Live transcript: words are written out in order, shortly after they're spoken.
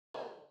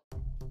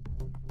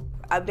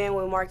I've been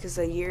with Marcus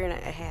a year and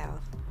a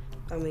half.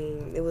 I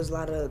mean, it was a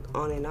lot of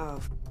on and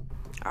off.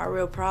 Our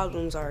real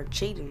problems are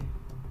cheating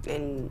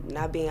and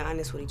not being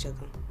honest with each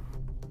other.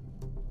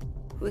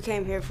 We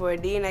came here for a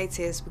DNA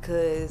test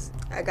because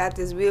I got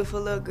this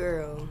beautiful little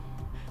girl.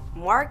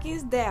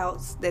 Marcus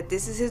doubts that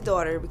this is his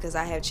daughter because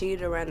I have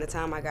cheated around the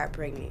time I got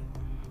pregnant.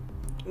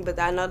 But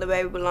I know the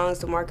baby belongs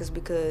to Marcus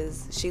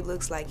because she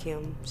looks like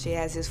him. She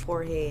has his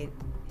forehead.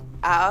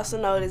 I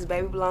also know this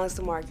baby belongs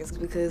to Marcus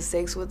because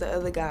sex with the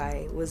other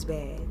guy was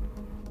bad.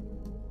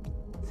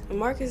 And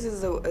Marcus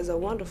is a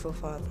wonderful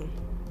father.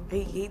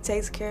 He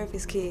takes care of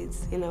his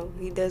kids, you know.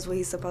 He does what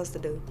he's supposed to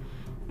do.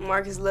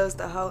 Marcus loves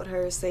to hold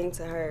her, sing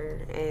to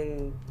her,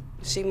 and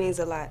she means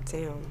a lot to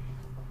him.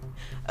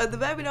 If the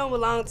baby don't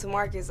belong to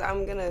Marcus,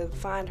 I'm gonna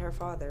find her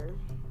father.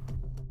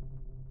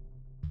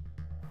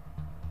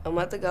 A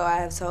month ago, I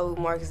have told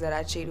Marcus that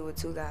I cheated with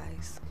 2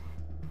 guys.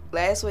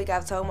 Last week,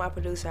 I've told my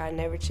producer I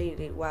never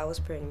cheated while I was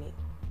pregnant.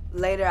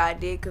 Later, I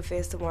did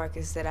confess to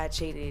Marcus that I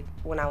cheated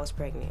when I was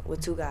pregnant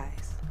with 2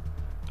 guys.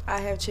 I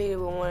have cheated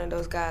with one of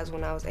those guys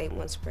when I was 8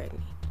 months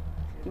pregnant.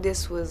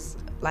 This was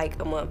like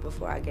a month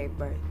before I gave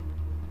birth.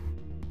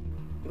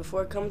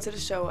 Before coming to the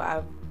show,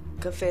 I've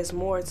confessed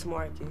more to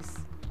Marcus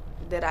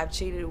that I've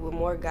cheated with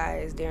more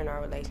guys during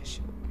our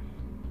relationship.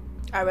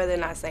 I'd rather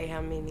not say how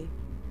many.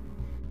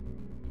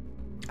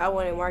 I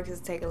wanted Marcus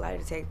to take a lie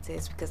detector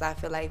test because I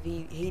feel like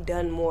he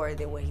done more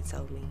than what he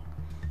told me.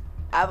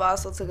 I've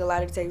also took a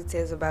lie detector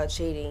test about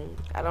cheating.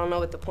 I don't know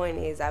what the point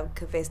is. I've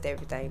confessed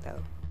everything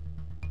though.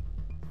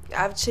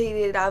 I've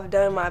cheated, I've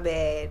done my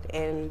bad,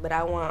 but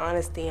I want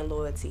honesty and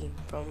loyalty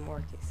from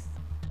Marcus.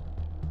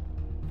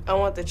 I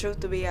want the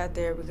truth to be out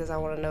there because I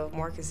want to know if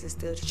Marcus is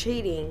still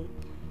cheating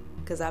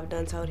because I've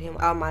done told him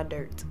all my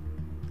dirt.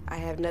 I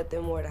have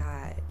nothing more to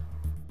hide.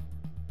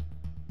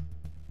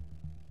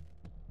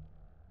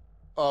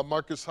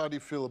 Marcus, how do you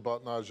feel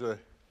about Najee?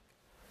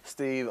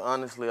 Steve,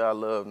 honestly, I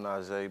love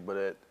Najee,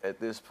 but at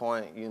this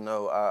point, you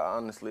know, I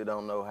honestly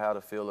don't know how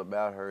to feel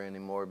about her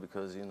anymore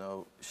because, you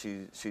know,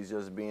 she's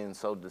just being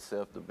so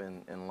deceptive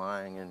and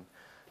lying,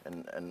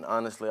 and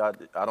honestly,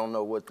 I don't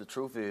know what the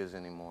truth is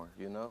anymore,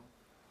 you know?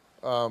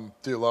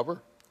 Do you love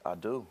her? I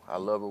do. I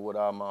love her with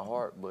all my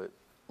heart, but,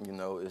 you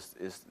know, it's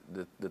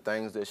the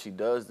things that she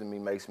does to me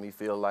makes me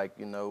feel like,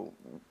 you know,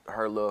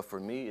 her love for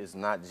me is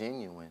not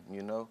genuine,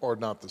 you know? Or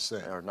not the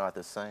same? Or not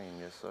the same,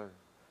 yes, sir.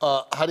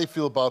 How do you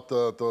feel about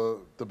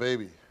the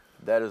baby?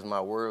 That is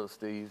my world,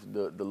 Steve.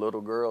 The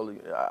little girl,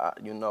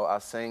 you know, I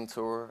sing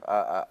to her.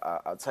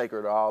 I take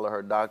her to all of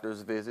her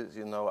doctor's visits.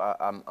 You know,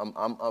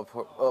 I'm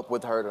up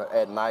with her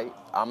at night.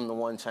 I'm the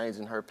one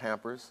changing her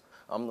Pampers.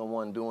 I'm the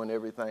one doing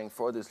everything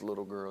for this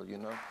little girl, you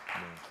know?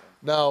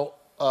 Now,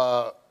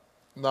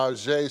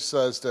 Najee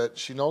says that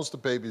she knows the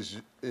baby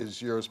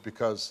is yours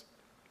because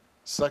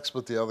sex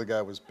with the other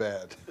guy was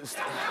bad.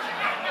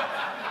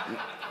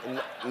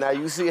 Now,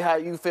 you see how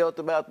you felt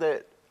about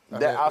that?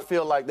 I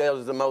feel like that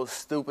was the most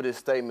stupidest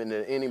statement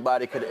that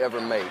anybody could ever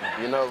make,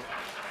 you know?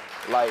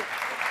 Like,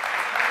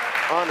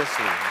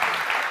 honestly,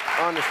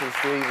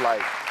 Steve,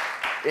 like,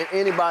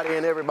 anybody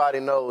and everybody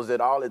knows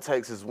that all it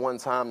takes is one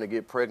time to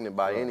get pregnant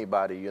by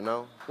anybody, you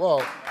know?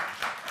 Well,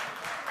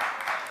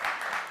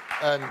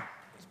 and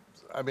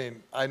I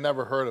mean, I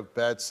never heard of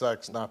bad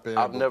sex not being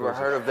I've never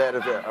heard of that.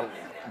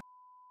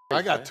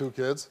 I got 2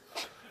 kids.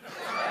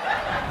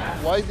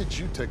 Why did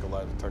you take a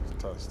lie detector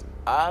test?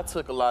 I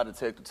took a lie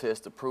detector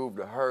test to prove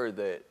to her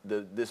that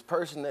this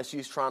person that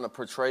she's trying to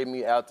portray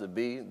me out to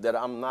be, that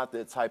I'm not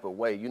that type of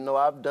way. You know,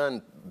 I've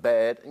done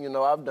bad. You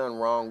know, I've done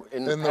wrong.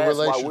 In the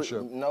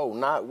relationship?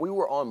 We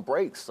were on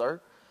breaks, sir.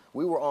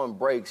 We were on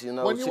breaks, you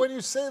know. When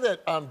you say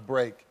that on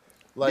break,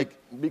 like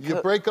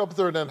you break up with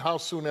her and then how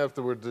soon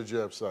afterward did you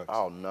have sex?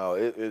 Oh,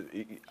 no.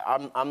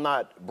 I'm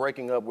not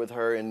breaking up with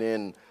her and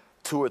then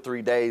 2 or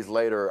 3 days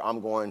later,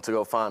 I'm going to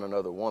go find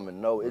another woman.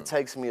 No, it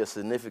takes me a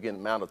significant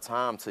amount of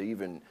time to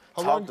even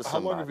talk to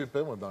somebody. How long have you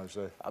been with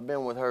Najee? I've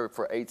been with her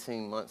for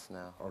 18 months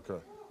now. Okay.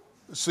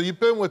 So you've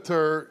been with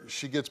her,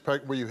 she gets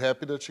pregnant. Were you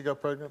happy that she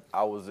got pregnant?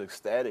 I was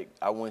ecstatic.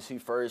 When she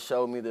first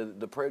showed me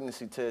the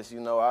pregnancy test,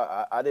 you know,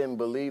 I didn't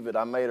believe it.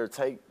 I made her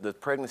take the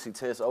pregnancy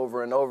test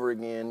over and over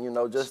again, you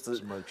know, just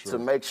to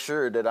make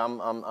sure that I'm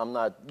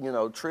not, you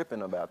know,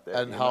 tripping about that.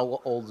 And how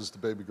old is the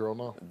baby girl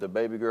now? The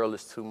baby girl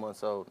is 2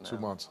 months old now. 2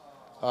 months.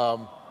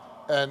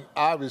 And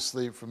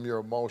obviously, from your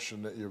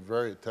emotion, that you're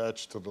very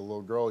attached to the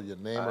little girl. You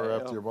name her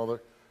after your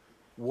mother.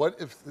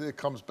 What if it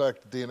comes back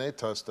to DNA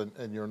test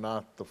and you're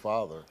not the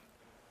father?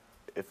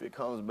 If it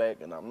comes back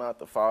and I'm not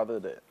the father,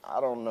 that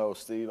I don't know,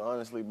 Steve,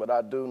 honestly, but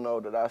I do know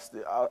that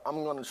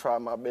I'm going to try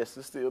my best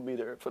to still be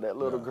there for that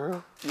little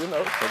girl, you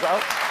know,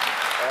 because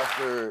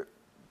after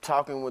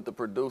talking with the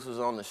producers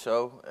on the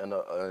show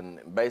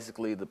and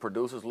basically the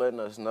producers letting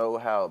us know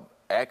how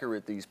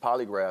accurate these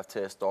polygraph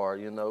tests are,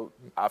 you know,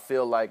 I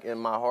feel like in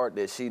my heart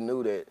that she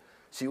knew that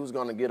she was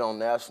going to get on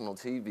national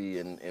TV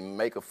and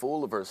make a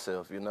fool of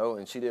herself, you know,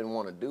 and she didn't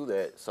want to do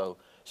that. So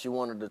she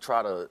wanted to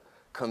try to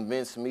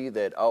convince me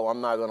that, oh,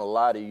 I'm not going to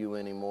lie to you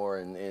anymore.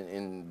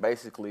 And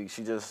basically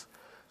she just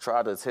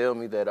try to tell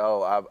me that,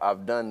 oh,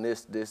 I've done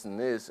this, this, and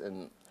this,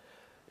 and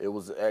it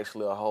was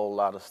actually a whole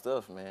lot of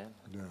stuff, man.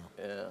 Yeah.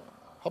 Yeah.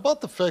 How about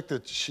the fact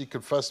that she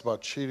confessed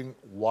about cheating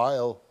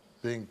while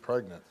being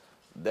pregnant?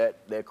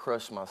 That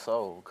crushed my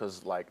soul,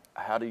 because, like,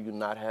 how do you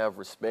not have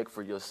respect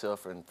for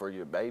yourself and for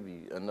your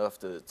baby enough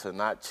to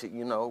not cheat?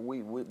 You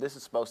know, this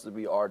is supposed to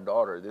be our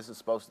daughter. This is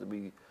supposed to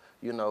be,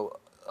 you know,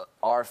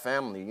 our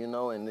family, you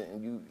know,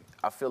 and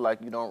I feel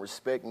like you don't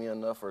respect me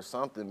enough or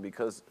something,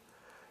 because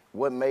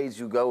what made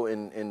you go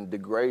and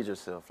degrade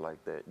yourself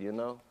like that, you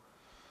know?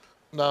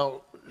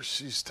 Now,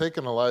 she's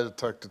taken a lie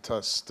detector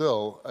test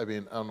still. I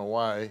mean, I don't know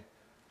why.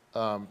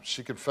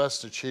 She confessed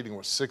to cheating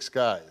with 6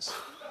 guys.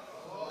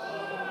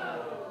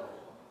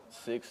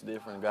 6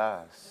 different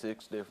guys,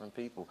 6 different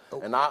people.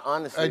 And I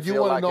honestly And you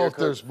feel want to like know if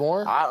there's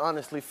more? I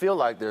honestly feel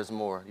like there's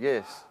more,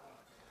 yes.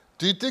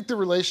 Do you think the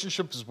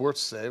relationship is worth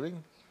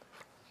saving?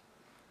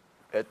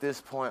 At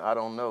this point, I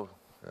don't know.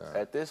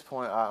 Yeah. At this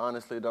point, I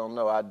honestly don't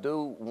know. I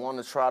do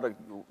want to try to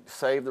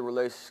save the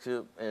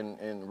relationship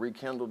and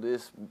rekindle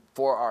this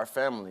for our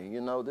family. You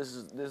know, this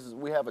is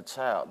we have a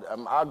child.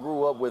 I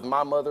grew up with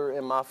my mother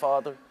and my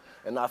father,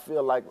 and I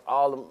feel like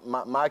all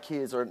of my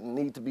kids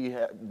need to be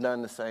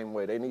done the same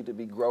way. They need to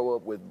grow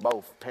up with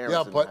both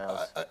parents in the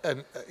house.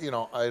 And you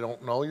know, I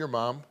don't know your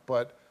mom,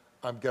 but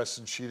I'm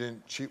guessing she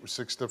didn't cheat with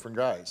 6 different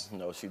guys.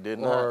 No, she did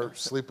not. Or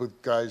sleep with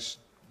guys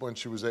when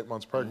she was 8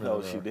 months pregnant.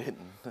 No, she didn't.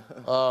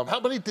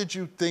 How many did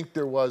you think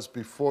there was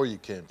before you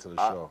came to the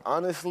show?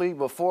 Honestly,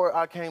 before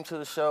I came to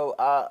the show,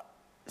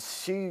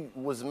 she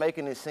was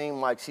making it seem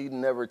like she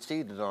never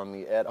cheated on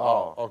me at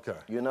all. Okay.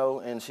 You know,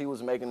 and she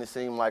was making it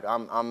seem like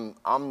I'm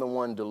the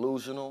one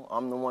delusional.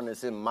 I'm the one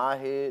that's in my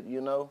head,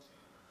 you know.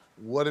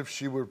 What if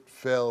she would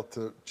fail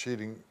to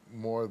cheating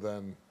more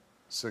than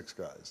 6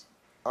 guys?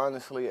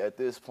 Honestly, at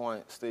this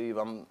point, Steve,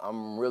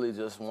 I'm really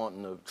just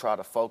wanting to try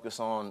to focus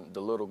on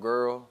the little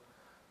girl.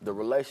 The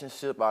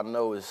relationship, I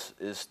know, is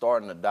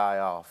starting to die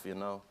off, you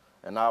know.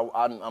 And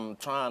I'm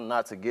trying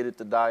not to get it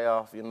to die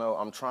off, you know.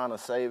 I'm trying to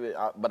save it,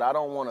 but I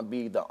don't want to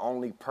be the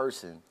only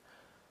person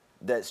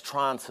that's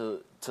trying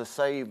to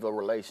save a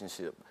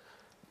relationship.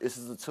 This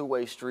is a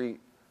two-way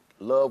street.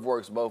 Love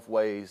works both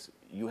ways.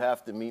 You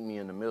have to meet me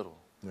in the middle.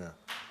 Yeah.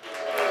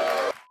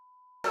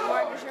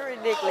 Marcus, you're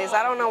ridiculous.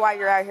 I don't know why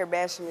you're out here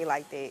bashing me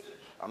like that.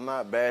 I'm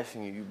not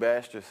bashing you. You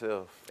bashed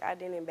yourself. I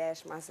didn't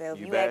bash myself.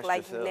 You You bashed act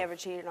like yourself. you never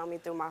cheated on me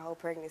through my whole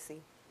pregnancy.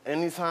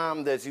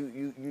 Anytime that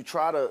you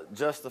try to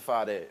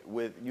justify that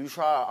with, you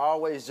try to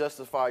always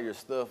justify your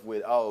stuff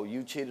with, oh,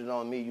 you cheated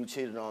on me,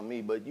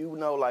 but you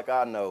know, like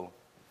I know,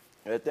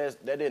 that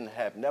didn't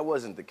happen. That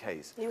wasn't the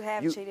case. You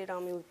have cheated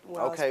on me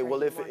when I was Okay, well,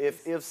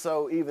 pregnant, if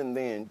so, even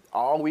then,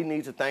 all we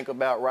need to think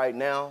about right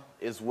now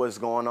is what's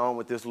going on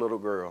with this little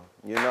girl,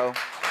 you know?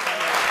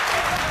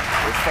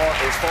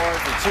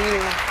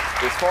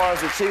 As far as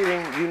the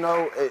cheating, you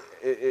know,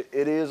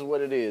 it is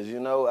what it is.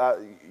 You know,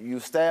 you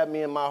stabbed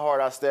me in my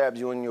heart, I stabbed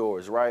you in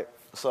yours, right?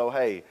 So,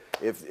 hey,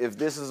 if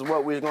this is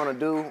what we're gonna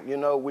do, you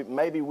know,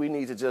 maybe we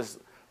need to just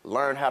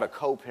learn how to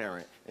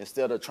co-parent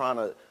instead of trying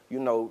to, you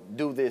know,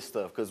 do this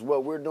stuff. Because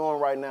what we're doing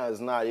right now is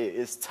not it.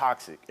 It's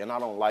toxic, and I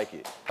don't like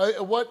it.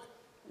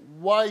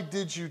 Why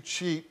did you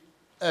cheat,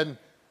 and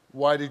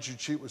why did you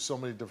cheat with so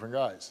many different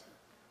guys?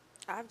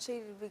 I've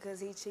cheated because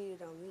he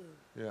cheated on me.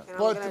 Yeah. And I'm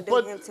going to do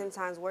him 10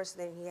 times worse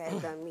than he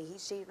had done me. He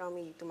cheated on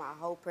me through my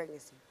whole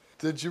pregnancy.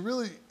 Did you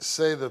really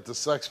say that the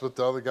sex with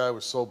the other guy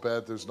was so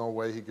bad there's no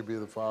way he could be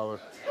the father?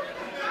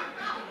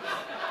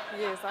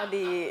 Yes, I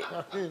did.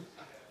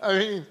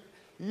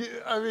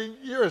 I mean,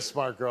 you're a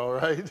smart girl,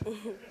 right?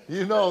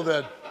 You know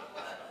that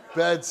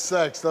bad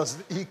sex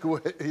doesn't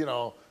equate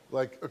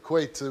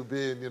to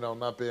being,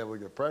 not being able to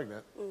get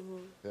pregnant. Mm-hmm.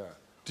 Yeah.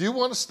 Do you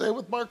want to stay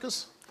with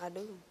Marcus? I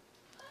do.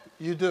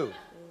 You do?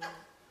 Mm-hmm.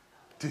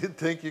 Do you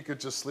think you could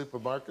just sleep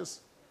with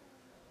Marcus?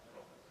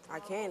 I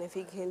can if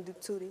he can do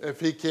too. If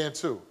he can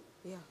too?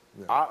 Yeah.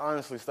 I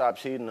honestly stopped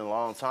cheating a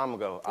long time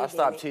ago. I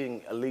stopped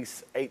cheating at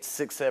least 8,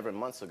 6, 7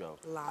 months ago.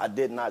 Lie. I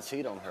did not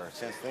cheat on her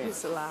since then.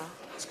 It's a lie.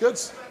 It's good.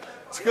 It's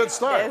a good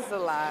start. It's a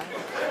lie.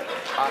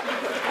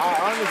 I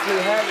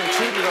honestly haven't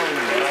cheated on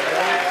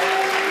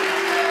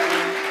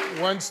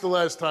you. When's the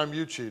last time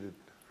you cheated?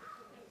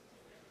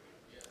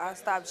 I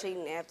stopped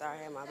cheating after I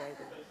had my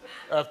baby.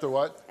 After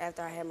what?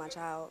 After I had my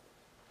child.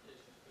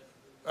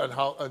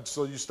 And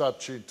so you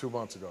stopped cheating 2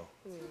 months ago?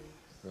 Mm.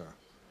 Yeah.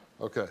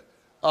 Okay.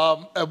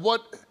 And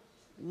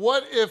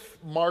what if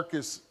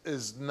Marcus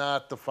is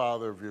not the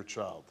father of your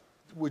child?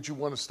 Would you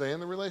want to stay in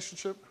the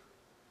relationship?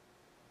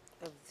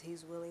 If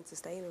he's willing to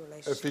stay in a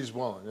relationship. If he's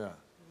willing, yeah.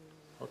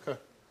 Mm. Okay.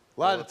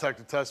 Lie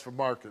detector test for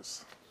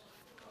Marcus.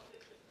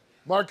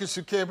 Marcus,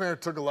 you came here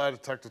and took a lie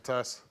detector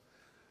test,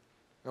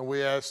 and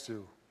we asked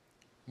you.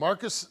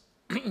 Marcus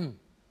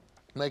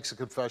makes a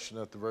confession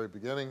at the very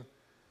beginning.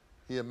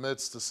 He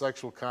admits to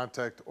sexual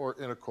contact or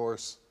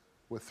intercourse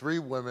with 3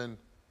 women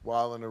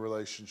while in a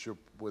relationship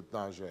with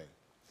Najee.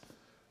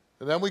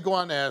 And then we go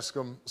on and ask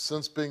him,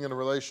 since being in a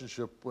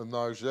relationship with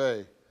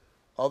Najee,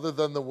 other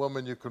than the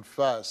woman you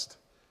confessed,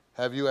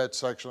 have you had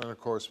sexual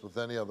intercourse with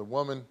any other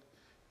woman?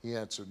 He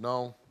answered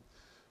no.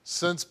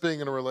 Since being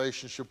in a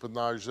relationship with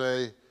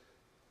Najee,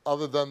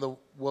 other than the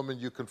woman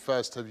you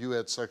confessed, have you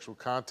had sexual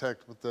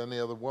contact with any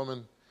other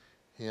woman?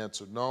 He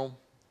answered no.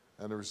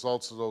 And the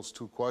results of those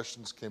two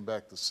questions came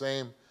back the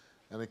same.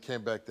 And it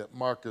came back that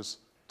Marcus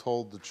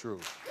told the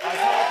truth. I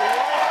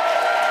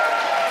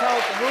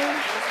told the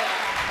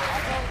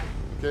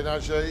who? Okay,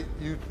 Najee,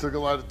 you took a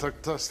lie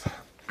detector test.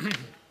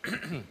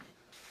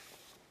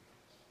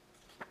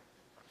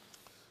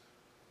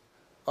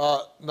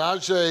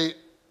 Najee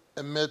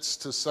admits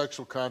to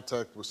sexual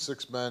contact with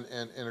 6 men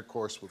and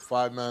intercourse with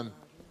 5 men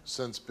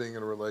since being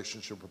in a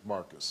relationship with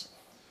Marcus.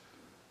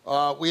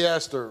 We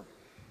asked her,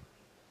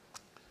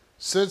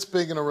 since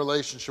being in a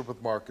relationship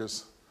with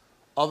Marcus,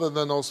 other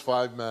than those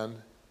 5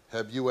 men,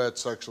 have you had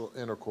sexual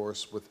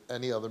intercourse with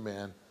any other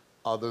man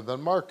other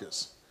than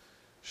Marcus?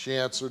 She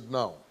answered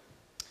no.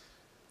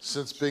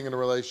 Since being in a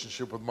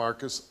relationship with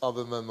Marcus,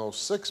 other than those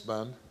 6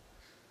 men,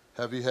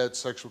 have you had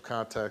sexual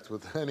contact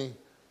with any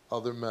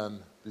other men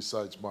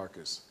besides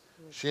Marcus?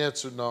 She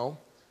answered no,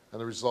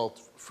 and the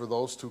result for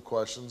those two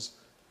questions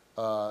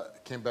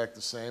came back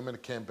the same, and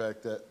it came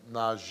back that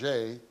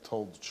Najee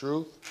told the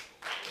truth.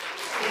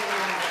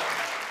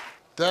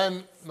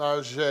 Then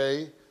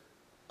Najee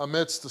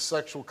admits to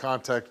sexual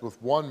contact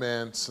with 1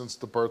 man since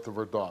the birth of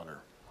her daughter.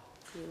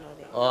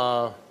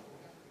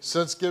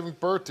 Since giving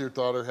birth to your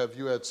daughter, have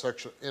you had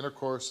sexual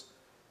intercourse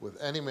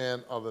with any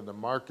man other than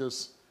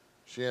Marcus?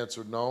 She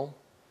answered no.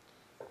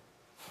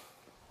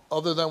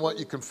 Other than what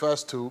you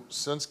confessed to,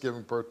 since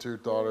giving birth to your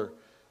daughter,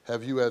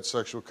 have you had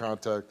sexual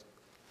contact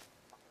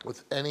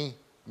with any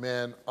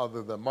man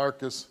other than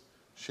Marcus?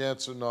 She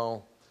answered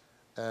no.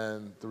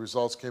 And the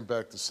results came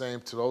back the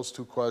same to those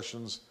two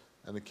questions,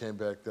 and it came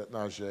back that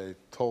Najee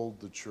told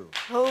the truth.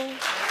 Who? Who?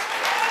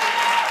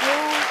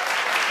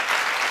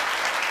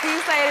 Can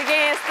you say it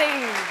again,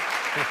 Steve?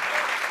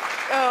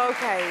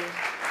 Okay.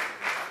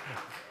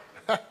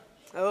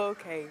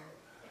 Okay.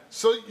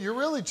 So you're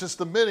really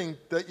just admitting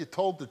that you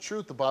told the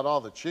truth about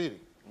all the cheating.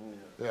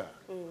 Yeah.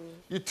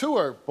 You two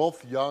are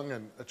both young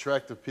and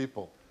attractive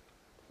people.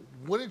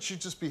 Wouldn't you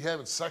just be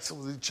having sex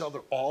with each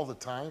other all the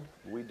time?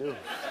 We do.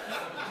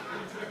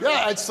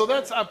 Yeah, and so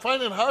I'm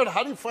finding it hard.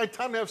 How do you find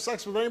time to have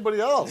sex with anybody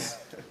else?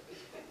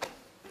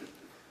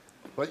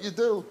 But you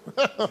do.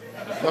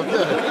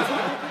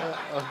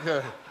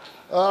 Okay.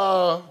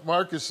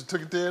 Marcus, you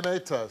took a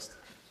DNA test.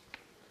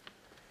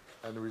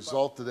 And the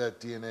result of that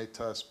DNA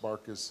test,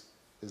 Marcus,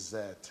 is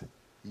that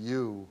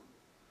you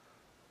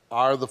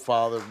are the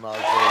father of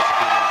Najee's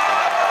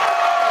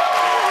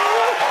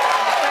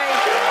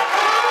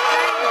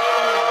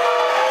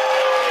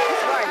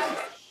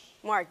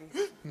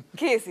Marcus,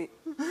 kiss it.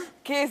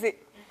 Kiss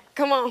it.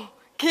 Come on,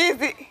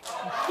 kiss it. Kiss it.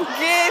 Yeah.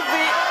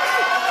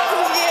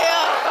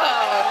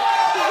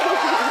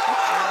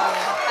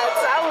 I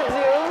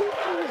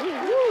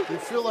told you. You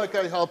feel like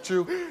I helped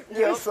you?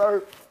 Yes,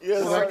 sir.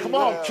 Yes, Well, sir. then come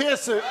on,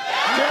 kiss it.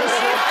 Kiss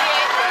it.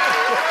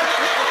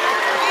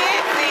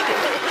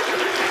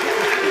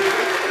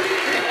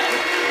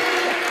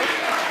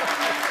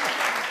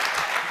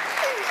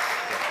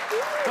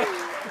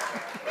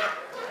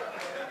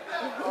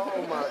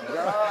 Oh, my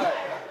God.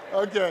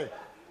 Okay.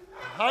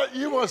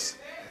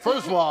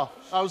 First of all,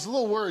 I was a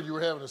little worried you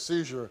were having a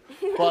seizure,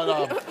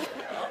 but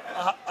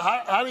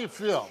how do you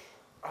feel?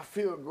 I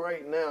feel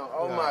great now.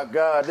 Oh, my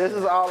God. This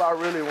is all I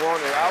really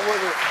wanted. I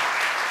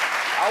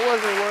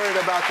wasn't worried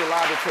about the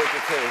lie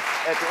detector test.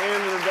 At the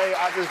end of the day,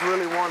 I just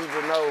really wanted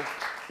to know,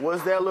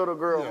 was that little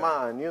girl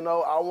mine? You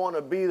know, I want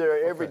to be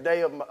there every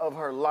day of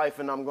her life,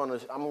 and I'm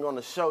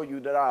gonna show you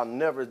that I'll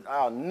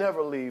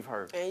never leave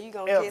her. And you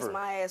gonna kiss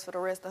my ass for the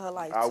rest of her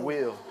life, I too.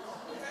 will.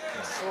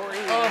 Sure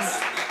is.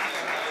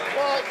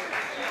 Well,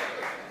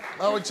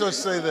 I would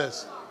just say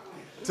this.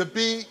 To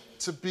be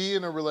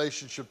in a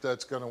relationship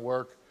that's going to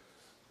work,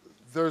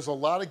 there's a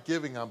lot of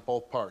giving on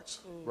both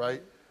parts,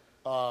 right?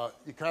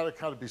 You kind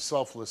of be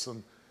selfless,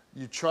 and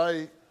you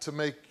try to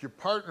make your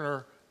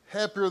partner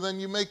happier than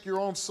you make your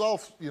own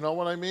self. You know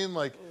what I mean?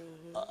 Like,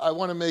 I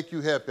want to make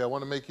you happy. I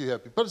want to make you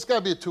happy. But it's got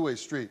to be a two-way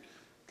street,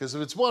 because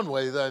if it's one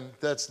way, then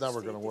that's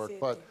never going to work.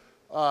 But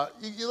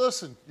you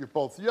listen, you're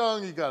both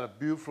young. You got a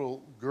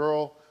beautiful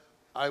girl.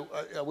 I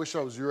wish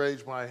I was your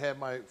age. When I had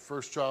my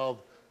first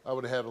child, I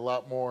would have had a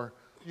lot more.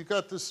 You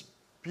got this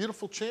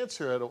beautiful chance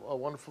here at a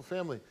wonderful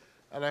family.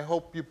 And I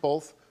hope you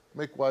both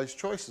make wise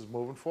choices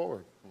moving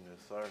forward. Yes,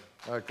 sir.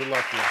 All right, good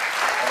luck to you.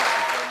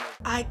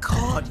 I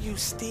called you,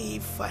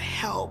 Steve, for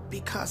help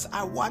because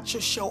I watch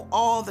your show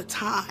all the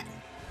time.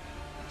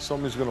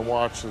 Somebody's going to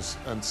watch this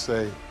and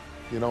say,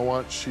 you know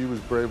what? She was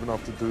brave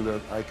enough to do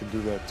that. I can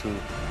do that too.